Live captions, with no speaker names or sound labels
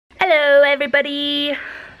Hello everybody!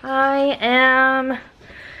 I am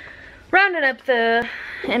rounding up the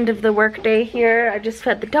end of the work day here. I just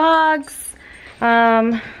fed the dogs.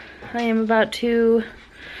 I am about to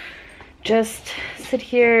just sit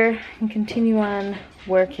here and continue on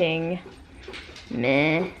working.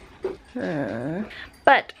 Meh.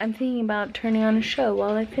 But I'm thinking about turning on a show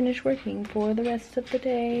while I finish working for the rest of the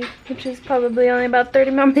day, which is probably only about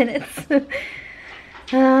 30 more minutes. But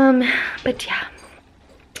yeah.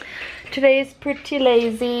 Today is pretty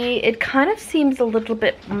lazy. It kind of seems a little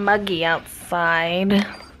bit muggy outside.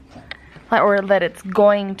 Or that it's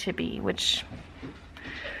going to be, which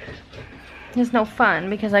is no fun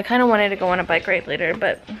because I kind of wanted to go on a bike ride later,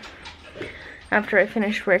 but after I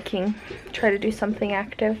finish working, try to do something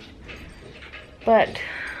active. But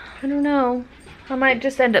I don't know. I might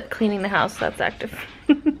just end up cleaning the house that's active.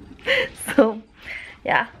 So,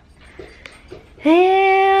 yeah.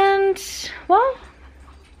 And, well,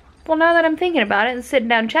 now that I'm thinking about it and sitting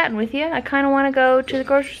down chatting with you, I kind of want to go to the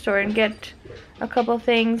grocery store and get a couple of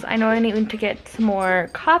things. I know I need to get some more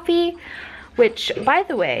coffee, which, by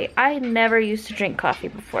the way, I never used to drink coffee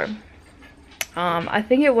before. I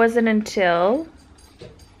think it wasn't until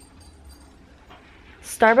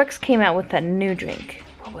Starbucks came out with that new drink.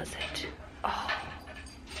 What was it? Oh.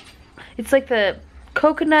 It's like the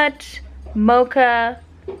coconut mocha.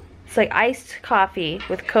 It's like iced coffee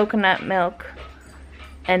with coconut milk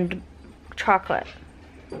and chocolate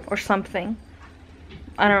or something.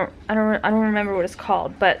 I don't remember what it's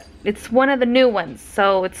called, but it's one of the new ones,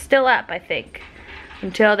 so it's still up, I think,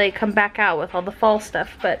 until they come back out with all the fall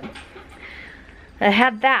stuff. But I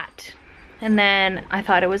had that, and then I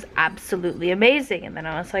thought it was absolutely amazing, and then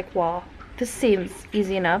I was like, well, this seems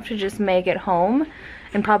easy enough to just make at home,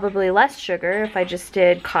 and probably less sugar if I just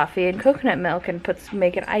did coffee and coconut milk and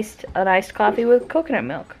make an iced coffee with coconut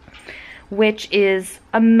milk, which is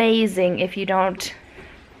amazing if you don't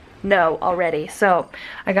know already. So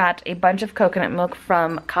I got a bunch of coconut milk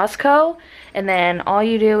from Costco, and then all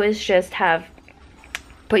you do is just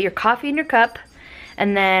put your coffee in your cup,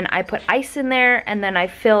 and then I put ice in there, and then I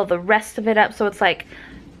fill the rest of it up, so it's like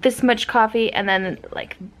this much coffee and then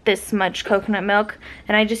like this much coconut milk,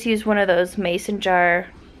 and I just use one of those mason jar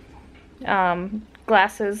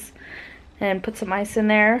glasses and put some ice in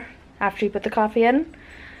there after you put the coffee in.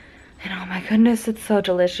 And oh my goodness, it's so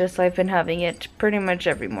delicious. I've been having it pretty much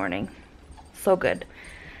every morning. So good.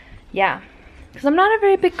 Yeah, because I'm not a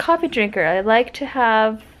very big coffee drinker. I like to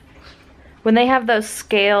have, when they have those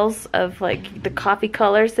scales of like the coffee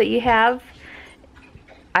colors that you have,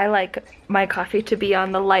 I like my coffee to be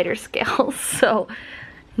on the lighter scale. So,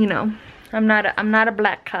 you know, I'm not a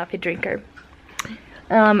black coffee drinker.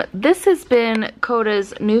 This has been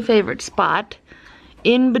Coda's new favorite spot,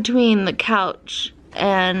 in between the couch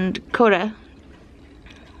and Coda.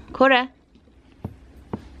 Coda,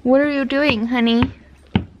 what are you doing, honey?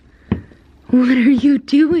 What are you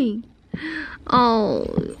doing?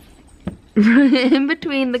 Oh, in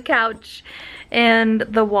between the couch and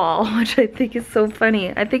the wall, which I think is so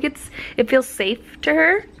funny. I think it feels safe to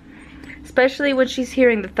her, especially when she's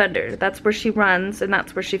hearing the thunder. That's where she runs, and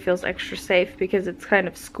that's where she feels extra safe, because it's kind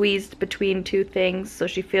of squeezed between two things, so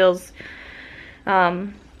she feels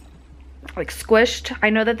like squished.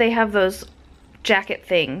 I know that they have those jacket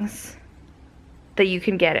things that you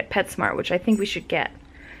can get at PetSmart, which I think we should get.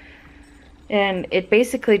 And it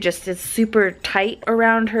basically just is super tight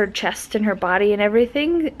around her chest and her body and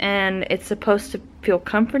everything, and it's supposed to feel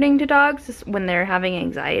comforting to dogs when they're having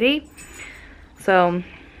anxiety. So,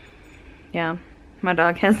 yeah, my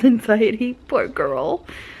dog has anxiety. Poor girl.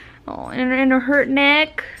 Oh, and her hurt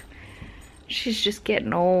neck. She's just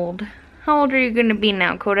getting old. How old are you gonna be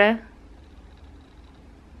now, Coda?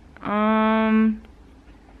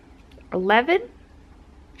 11?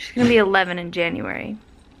 She's gonna be 11 in January.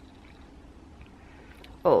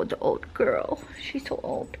 Oh, the old girl. She's so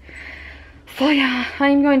old. So yeah,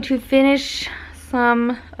 I'm going to finish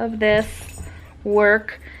some of this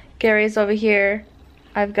work. Gary's over here.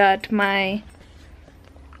 I've got my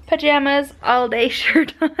pajamas all day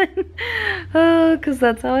shirt on. Oh, because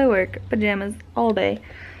that's how I work. Pajamas all day.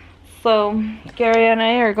 So Gary and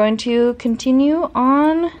I are going to continue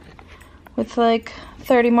on with like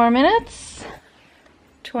 30 more minutes.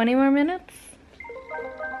 20 more minutes.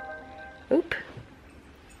 Oop.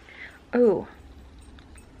 Oh,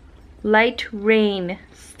 light rain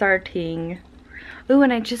starting. Oh,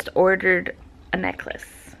 and I just ordered a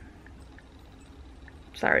necklace.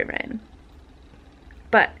 Sorry, rain.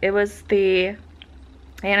 But it was the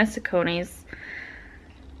Anna Cicconi's,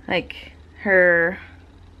 like, her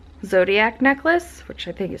Zodiac necklace, which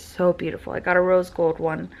I think is so beautiful. I got a rose gold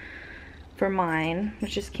one for mine,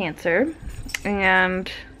 which is Cancer.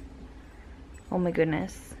 And oh my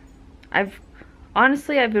goodness,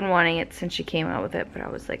 honestly I've been wanting it since she came out with it, but I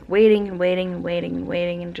was like waiting and waiting and waiting and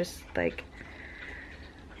waiting, and just like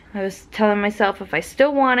I was telling myself if I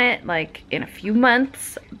still want it, like in a few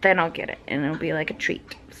months, then I'll get it and it'll be like a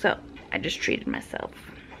treat. So I just treated myself.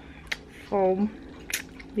 So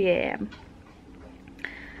yeah.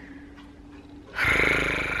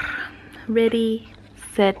 Ready,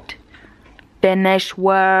 set, finish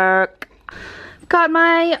work. Got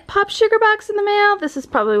my Popsugar box in the mail. This is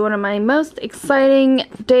probably one of my most exciting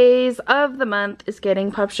days of the month, is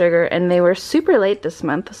getting Popsugar, and they were super late this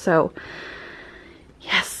month, so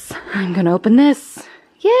yes, I'm gonna open this.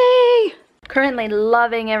 Yay! Currently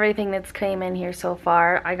loving everything that's came in here so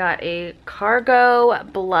far. I got a cargo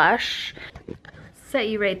blush. Set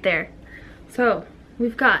you right there. So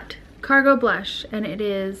we've got cargo blush, and it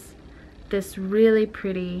is this really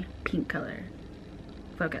pretty pink color.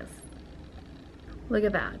 Focus. Look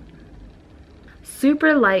at that.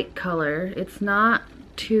 Super light color. It's not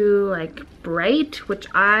too like bright, which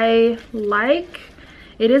I like.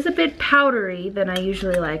 It is a bit powdery than I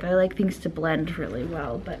usually like. I like things to blend really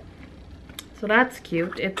well, but so that's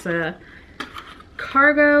cute. It's a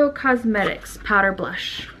Cargo Cosmetics powder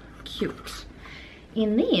blush. Cute.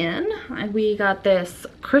 And then we got this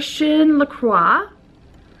Christian Lacroix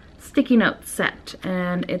sticky note set,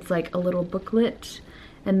 and it's like a little booklet,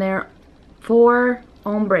 and they're 4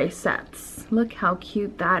 ombre sets. Look how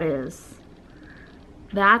cute that is.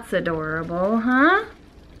 That's adorable, huh?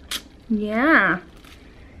 Yeah.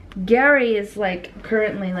 Gary is like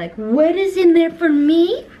currently like, what is in there for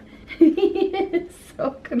me? He is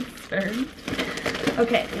so concerned.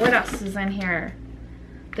 Okay, what else is in here?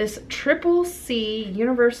 This C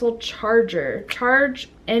universal charger. Charge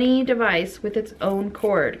any device with its own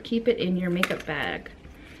cord. Keep it in your makeup bag.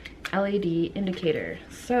 LED indicator.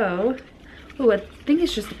 So, ooh, I think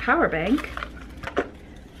it's just a power bank.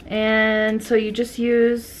 And so you just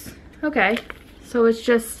use, okay, so it's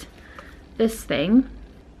just this thing.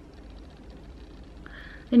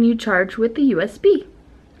 And you charge with the USB.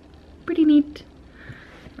 Pretty neat.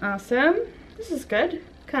 Awesome. This is good.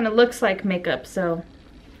 Kind of looks like makeup, so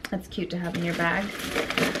that's cute to have in your bag.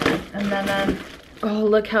 And then, oh,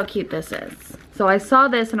 look how cute this is. So I saw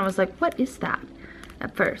this and I was like, what is that?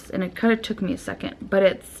 At first, and it kind of took me a second, but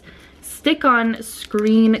it's stick-on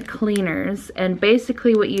screen cleaners, and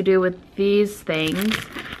basically what you do with these things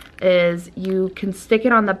is you can stick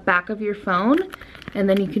it on the back of your phone, and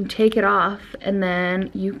then you can take it off, and then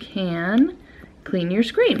you can clean your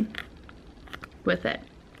screen with it.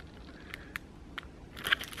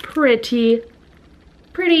 Pretty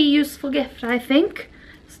useful gift, I think.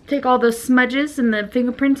 Just take all those smudges and the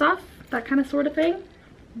fingerprints off, that kind of sort of thing.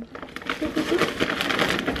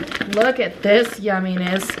 Look at this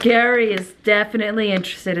yumminess. Gary is definitely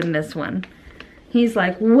interested in this one. He's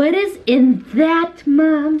like, what is in that,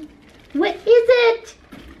 Mom? What is it?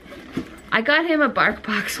 I got him a bark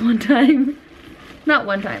box one time. Not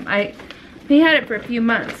one time. He had it for a few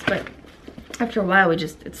months, but after a while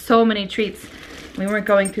it's so many treats. We weren't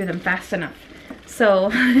going through them fast enough. So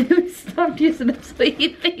we stopped using them, so he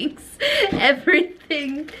thinks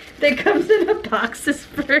everything that comes in a box is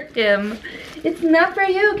for him. It's not for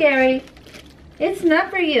you, Gary. It's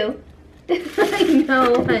not for you. I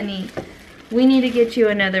know, honey. We need to get you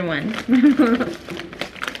another one.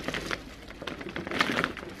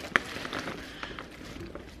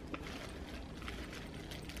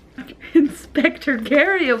 Inspector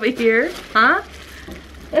Gary over here, huh?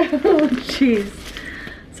 Oh, jeez.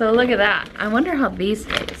 So look at that. I wonder how these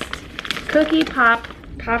taste. Cookie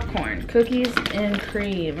popcorn. Cookies and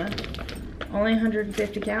cream. Only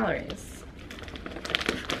 150 calories.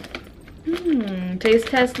 Taste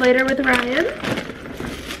test later with Ryan.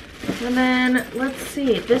 And then, let's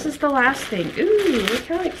see. This is the last thing. Ooh, look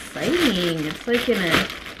how exciting. It's like in a...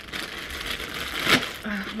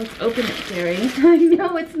 let's open it, Gary. I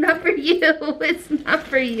know, it's not for you. It's not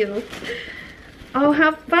for you. Oh,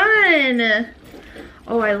 how fun.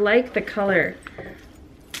 Oh, I like the color.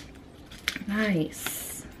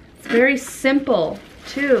 Nice. It's very simple,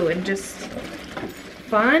 too, and just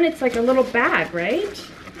fun. It's like a little bag, right?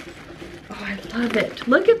 Oh, I love it.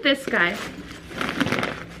 Look at this guy.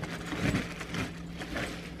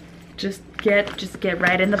 Just get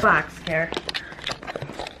right in the box here.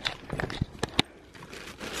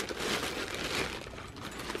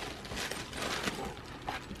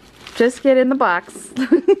 Just get in the box.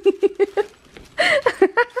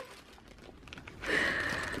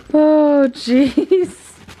 Oh, jeez.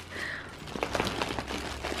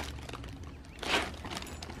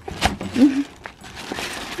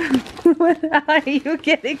 What are you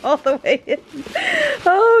getting all the way in?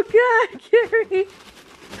 Oh God, Gary.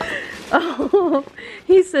 Oh,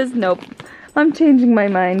 he says nope. I'm changing my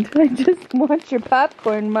mind. I just want your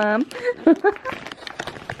popcorn, Mom.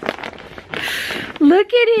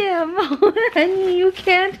 Look at him. Honey, you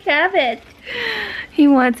can't have it. He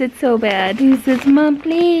wants it so bad. He says, Mom,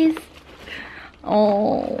 please.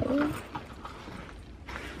 Oh.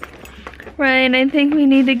 Ryan, I think we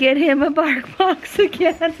need to get him a bark box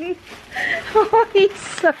again. Oh, he's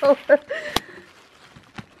so...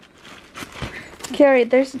 Carrie,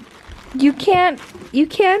 there's... You can't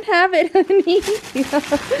have it, honey.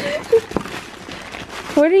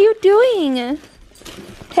 What are you doing?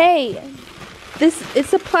 Hey,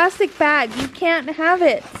 it's a plastic bag. You can't have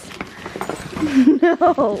it.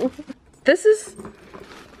 No. This is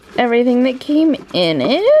everything that came in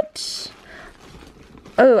it.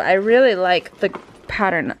 Oh, I really like the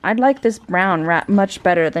pattern. I'd like this brown wrap much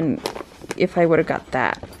better than if I would have got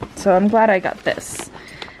that. So I'm glad I got this.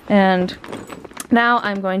 And now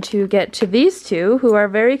I'm going to get to these two who are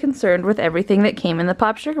very concerned with everything that came in the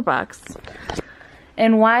Popsugar box.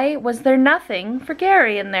 And why was there nothing for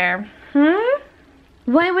Gary in there?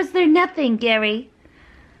 Why was there nothing, Gary?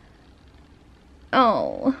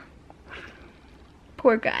 Oh,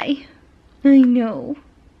 poor guy. I know.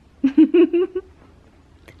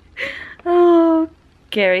 Oh,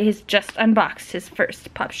 Gary has just unboxed his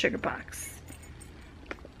first Popsugar box.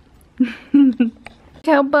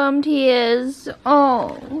 How bummed he is.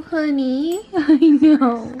 Oh, honey, I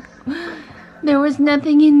know. There was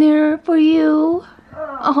nothing in there for you.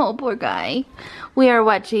 Oh, poor guy. We are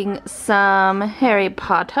watching some Harry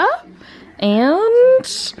Potter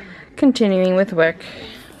and continuing with work.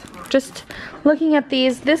 Just looking at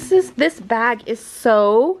these. This bag is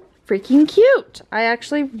so freaking cute. I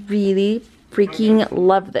actually really freaking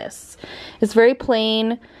love this. It's very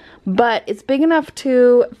plain, but it's big enough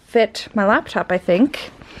to fit my laptop, I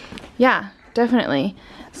think. Yeah, definitely.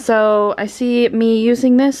 So I see me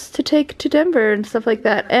using this to take to Denver and stuff like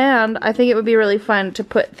that. And I think it would be really fun to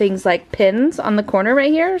put things like pins on the corner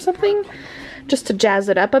right here or something, just to jazz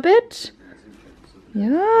it up a bit.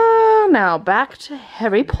 Yeah, now back to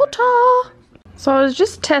Harry Potter. So I was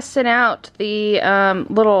just testing out the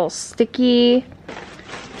little sticky,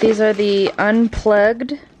 these are the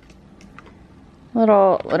unplugged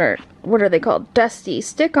little, what are they called? Dusty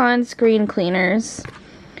stick-on screen cleaners.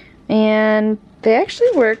 And they actually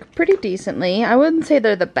work pretty decently. I wouldn't say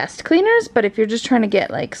they're the best cleaners, but if you're just trying to get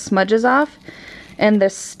like smudges off, and the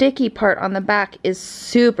sticky part on the back is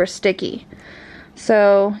super sticky.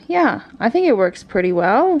 So yeah, I think it works pretty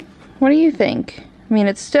well. What do you think? I mean,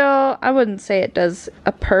 it's still, I wouldn't say it does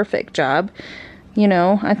a perfect job. You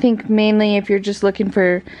know, I think mainly if you're just looking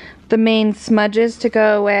for the main smudges to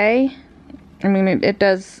go away, I mean, it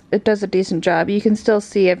does a decent job. You can still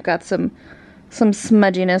see I've got some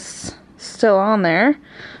smudginess still on there,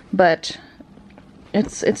 but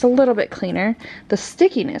it's a little bit cleaner. The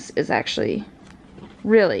stickiness is actually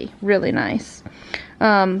really, really nice.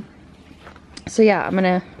 So yeah, I'm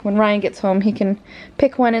gonna, when Ryan gets home, he can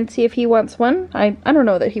pick one and see if he wants one. I don't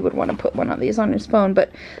know that he would want to put one of these on his phone,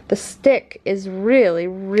 but the stick is really,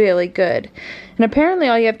 really good. And apparently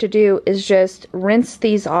all you have to do is just rinse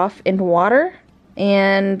these off in water,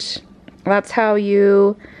 and that's how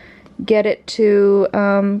you get it to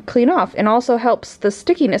clean off. And also helps the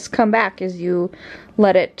stickiness come back as you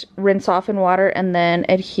let it rinse off in water and then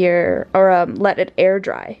adhere, or let it air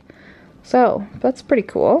dry. So that's pretty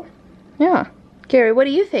cool. Yeah. Gary, what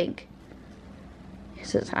do you think? He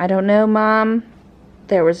says, I don't know, Mom.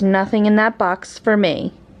 There was nothing in that box for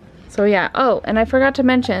me. So yeah. Oh, and I forgot to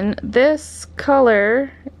mention this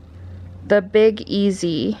color, the Big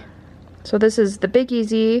Easy. So this is the Big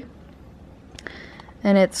Easy,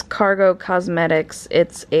 and it's Cargo Cosmetics.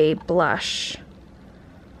 It's a blush.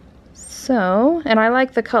 So, and I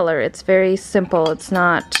like the color. It's very simple. It's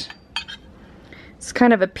not, it's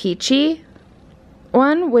kind of a peachy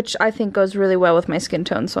one, which I think goes really well with my skin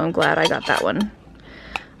tone, so I'm glad I got that one.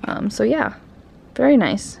 So yeah, very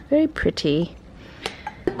nice, very pretty.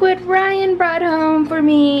 Look what Ryan brought home for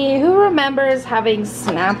me. Who remembers having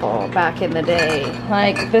Snapple back in the day?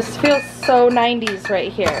 Like, this feels so 90s right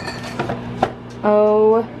here.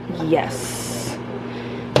 Oh yes,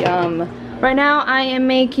 yum. Right now I am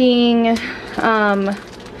making, I'm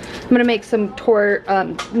gonna make some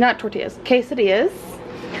not tortillas, quesadillas,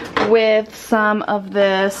 with some of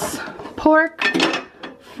this pork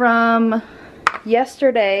from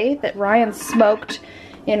yesterday that Ryan smoked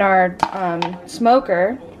in our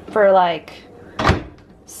smoker for like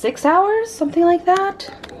 6 hours, something like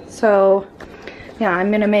that. So yeah,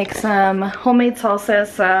 I'm gonna make some homemade salsa,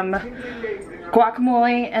 some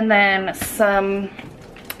guacamole, and then some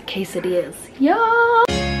quesadillas. Yeah.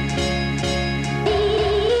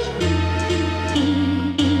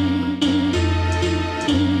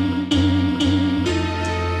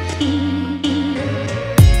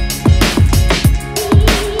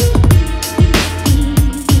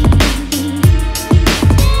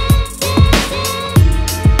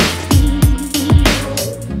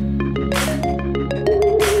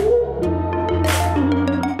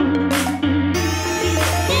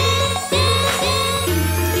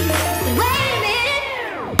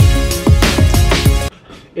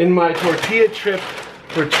 In my tortilla chip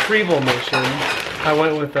retrieval mission, I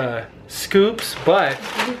went with scoops, but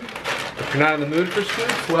if you're not in the mood for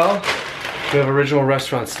scoops, well, we have original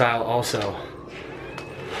restaurant style also.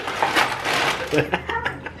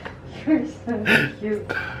 You're so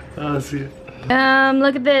cute. Oh, see.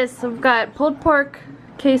 Look at this. We've got pulled pork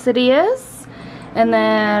quesadillas, and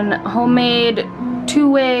then homemade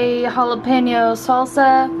two-way jalapeno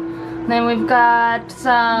salsa. Then we've got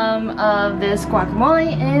some of this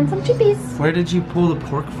guacamole and some chippies. Where did you pull the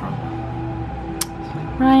pork from?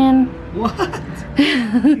 Ryan. What?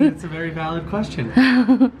 That's a very valid question.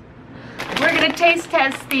 We're gonna taste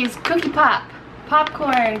test these cookie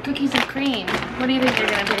popcorn, cookies and cream. What do you think they're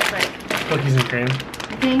gonna taste like? Cookies and cream.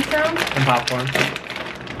 You think so? And popcorn.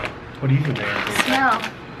 What do you think they're gonna taste like? Smell.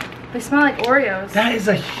 They smell like Oreos. That is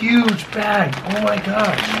a huge bag. Oh my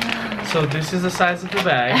gosh. So this is the size of the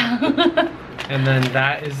bag. And then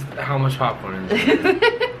that is how much popcorn is in it.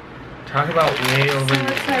 Talk about way over. So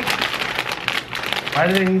it's like, why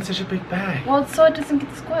do they need such a big bag? well, so it doesn't get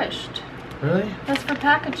squished. Really? That's for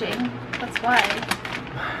packaging. That's why.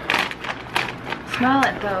 Smell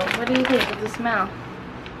it though. What do you think of the smell?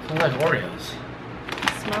 Smells like Oreos.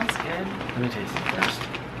 It smells good. Let me taste it first.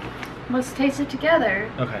 Let's taste it together.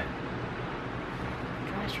 Okay.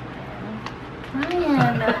 Gosh,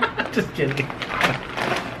 Ryan. Just kidding.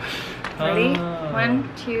 Ready? 1,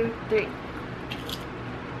 2, 3.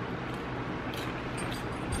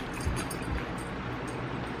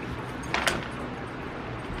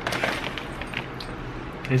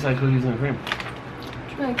 Tastes like cookies and cream.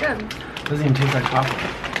 It's really good. It doesn't even taste like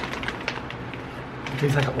popcorn. It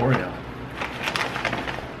tastes like an Oreo.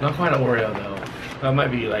 Not quite an Oreo though. That might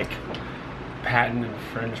be like patent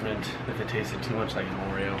infringement if it tasted too much like an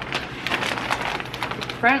Oreo.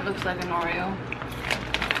 The front looks like an Oreo.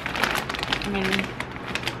 I mean,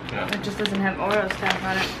 Yeah. it just doesn't have Oreo stamp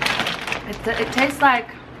on it. It tastes like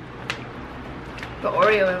the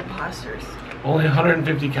Oreo imposters. Only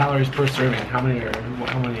 150 calories per serving. How many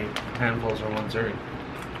handfuls are one serving?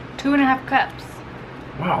 2.5 cups.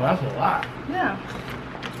 Wow, that's a lot. Yeah.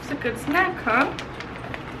 It's a good snack, huh?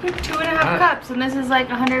 2.5 cups, and this is like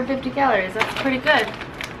 150 calories. That's pretty good.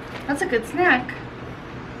 That's a good snack.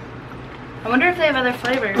 I wonder if they have other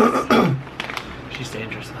flavors. She's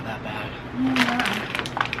dangerous with that bag.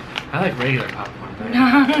 Yeah. I like regular popcorn better.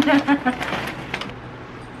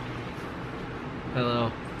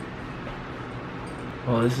 Hello.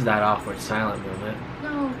 Oh, this is that awkward silent moment.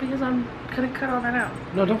 No, because I'm gonna cut all that out.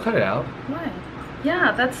 No, don't cut it out. Why?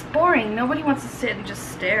 Yeah, that's boring. Nobody wants to sit and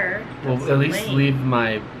just stare. Well, That's at least lame. leave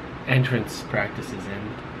my entrance practices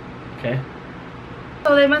in. Okay?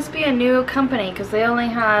 So they must be a new company because they only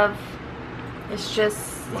have, it's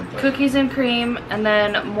just One flavor. cookies and cream and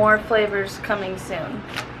then more flavors coming soon.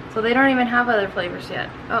 So they don't even have other flavors yet.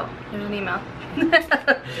 Oh, there's an email.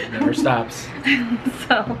 It never stops.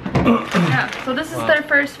 So, yeah. So this is Wow. their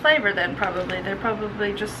first flavor then probably. They're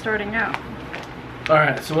probably just starting out.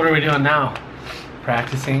 Alright, so what are we doing now?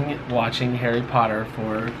 Practicing watching Harry Potter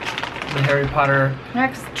for the Harry Potter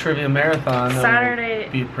Next Trivia Marathon that Saturday.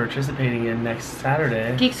 we'll be participating in next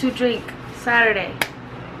Saturday. Geeks Who Drink, Saturday.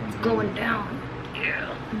 It's going down.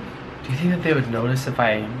 Yeah. Do you think that they would notice if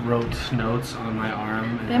I wrote notes on my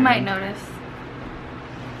arm? and They might hand? notice.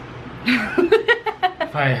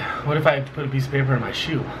 What if I put a piece of paper in my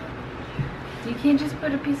shoe? You can't just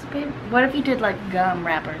put a piece of paper. What if you did like gum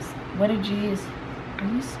wrappers? What did you use? Are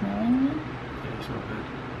you smelling them? They smell good.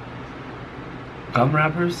 Gum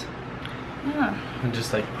wrappers? Yeah. And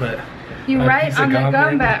just like put You a write piece of on the gum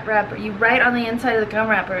gum in. wrapper. You write on the inside of the gum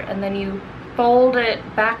wrapper, and then you fold it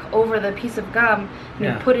back over the piece of gum, and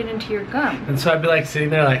Yeah. you put it into your gum. And so I'd be like sitting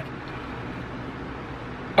there like,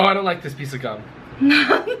 oh, I don't like this piece of gum.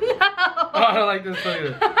 No. Oh, I don't like this one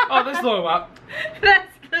either. Oh, this is the one I want. That's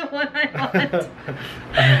the one I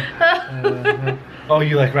want. Oh,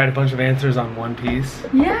 you like write a bunch of answers on one piece?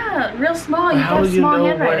 Yeah, real small. You How have will you small know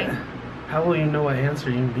handwriting. how will you know what answer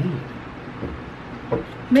you need?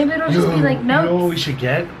 Maybe it'll just be like You know what we notes. should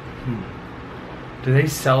get? Do they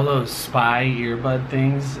sell those spy earbud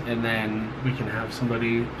things and then we can have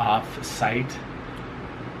somebody off site?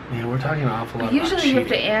 Yeah, we're talking an awful lot about Usually you have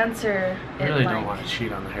to cheating. answer I really don't want to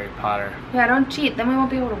cheat on the Harry Potter. Yeah, don't cheat. Then we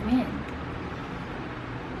won't be able to win.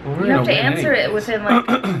 Well, we're You have to gonna win answer anyways. it within like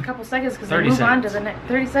a couple seconds because they 30 move on to seconds. the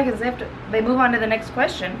 30 seconds. They move on to the next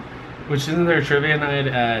question. Which, isn't there a trivia night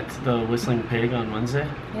at the Whistling Pig on Wednesday?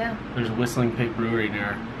 Yeah. There's a Whistling Pig brewery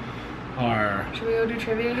near our Should we go do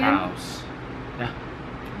trivia again? house. Yeah.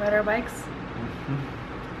 Ride our bikes? Mhm.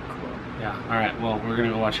 Cool. Yeah. All right. Well, we're gonna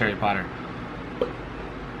go watch Harry Potter.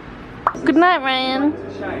 Good night, Ryan.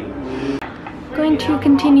 Going to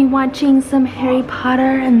continue watching some Harry Potter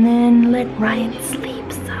and then let Ryan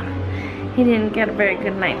sleep some. He didn't get a very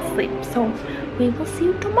good night's sleep, so we will see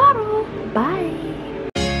you tomorrow. Bye.